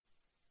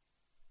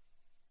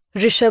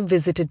Rishabh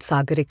visited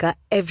Sagarika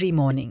every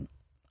morning,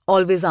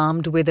 always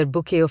armed with a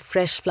bouquet of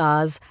fresh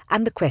flowers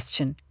and the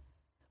question,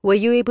 "Were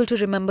you able to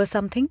remember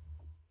something?"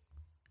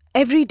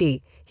 Every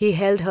day, he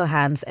held her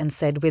hands and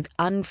said with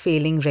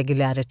unfailing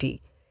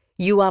regularity,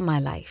 "You are my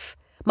life,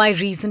 my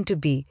reason to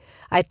be.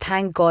 I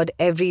thank God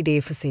every day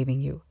for saving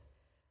you."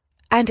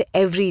 And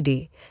every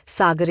day,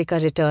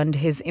 Sagarika returned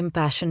his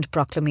impassioned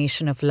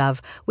proclamation of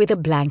love with a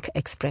blank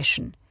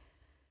expression.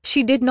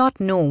 She did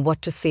not know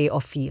what to say or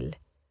feel.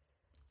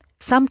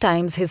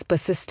 Sometimes his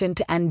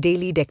persistent and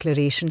daily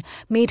declaration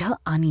made her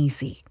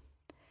uneasy.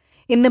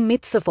 In the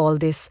midst of all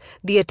this,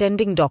 the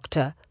attending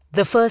doctor,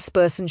 the first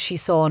person she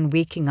saw on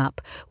waking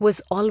up, was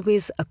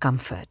always a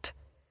comfort.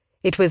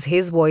 It was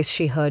his voice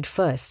she heard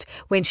first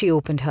when she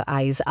opened her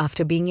eyes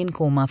after being in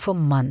coma for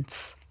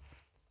months.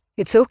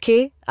 "It's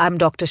okay, I'm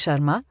Dr.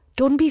 Sharma.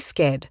 Don't be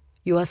scared.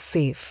 You are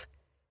safe."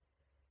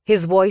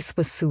 His voice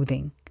was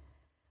soothing.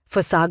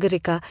 For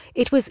Sagarika,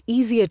 it was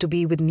easier to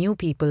be with new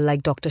people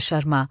like Dr.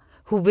 Sharma,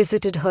 who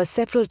visited her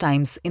several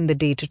times in the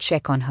day to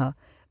check on her,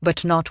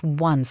 but not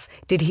once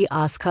did he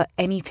ask her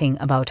anything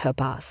about her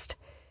past.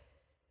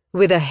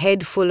 With a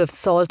head full of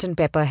salt and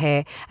pepper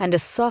hair and a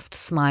soft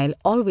smile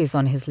always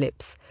on his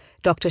lips,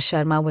 Dr.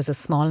 Sharma was a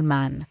small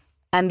man,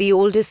 and the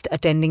oldest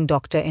attending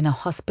doctor in a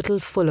hospital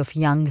full of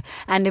young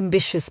and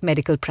ambitious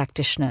medical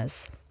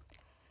practitioners.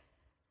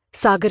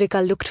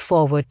 Sagarika looked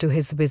forward to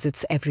his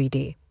visits every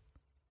day.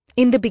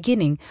 In the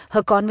beginning,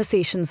 her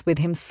conversations with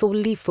him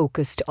solely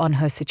focused on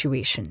her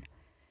situation.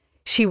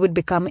 She would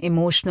become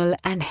emotional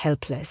and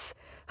helpless,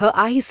 her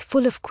eyes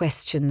full of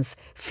questions,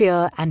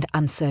 fear and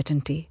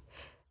uncertainty.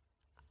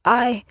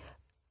 I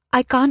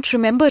can't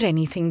remember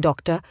anything,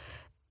 doctor.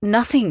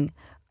 Nothing.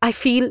 I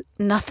feel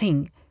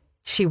nothing,"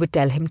 she would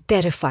tell him,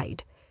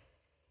 terrified.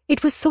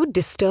 It was so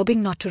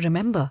disturbing not to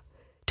remember,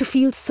 to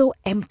feel so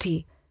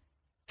empty.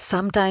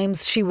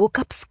 Sometimes she woke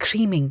up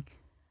screaming,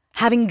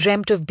 having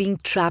dreamt of being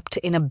trapped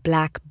in a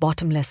black,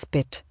 bottomless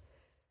pit.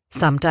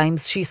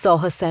 Sometimes she saw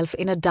herself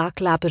in a dark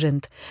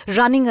labyrinth,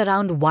 running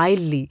around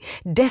wildly,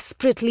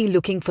 desperately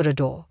looking for a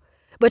door.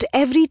 But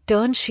every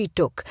turn she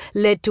took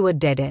led to a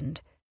dead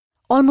end.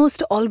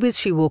 Almost always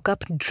she woke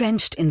up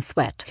drenched in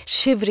sweat,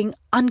 shivering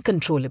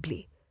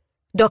uncontrollably.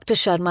 Dr.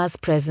 Sharma's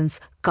presence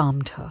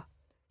calmed her.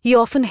 He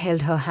often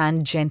held her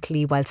hand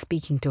gently while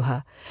speaking to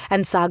her,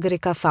 and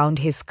Sagarika found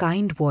his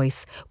kind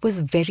voice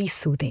was very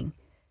soothing.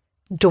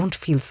 "Don't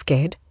feel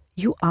scared.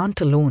 You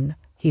aren't alone,"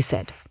 he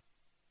said.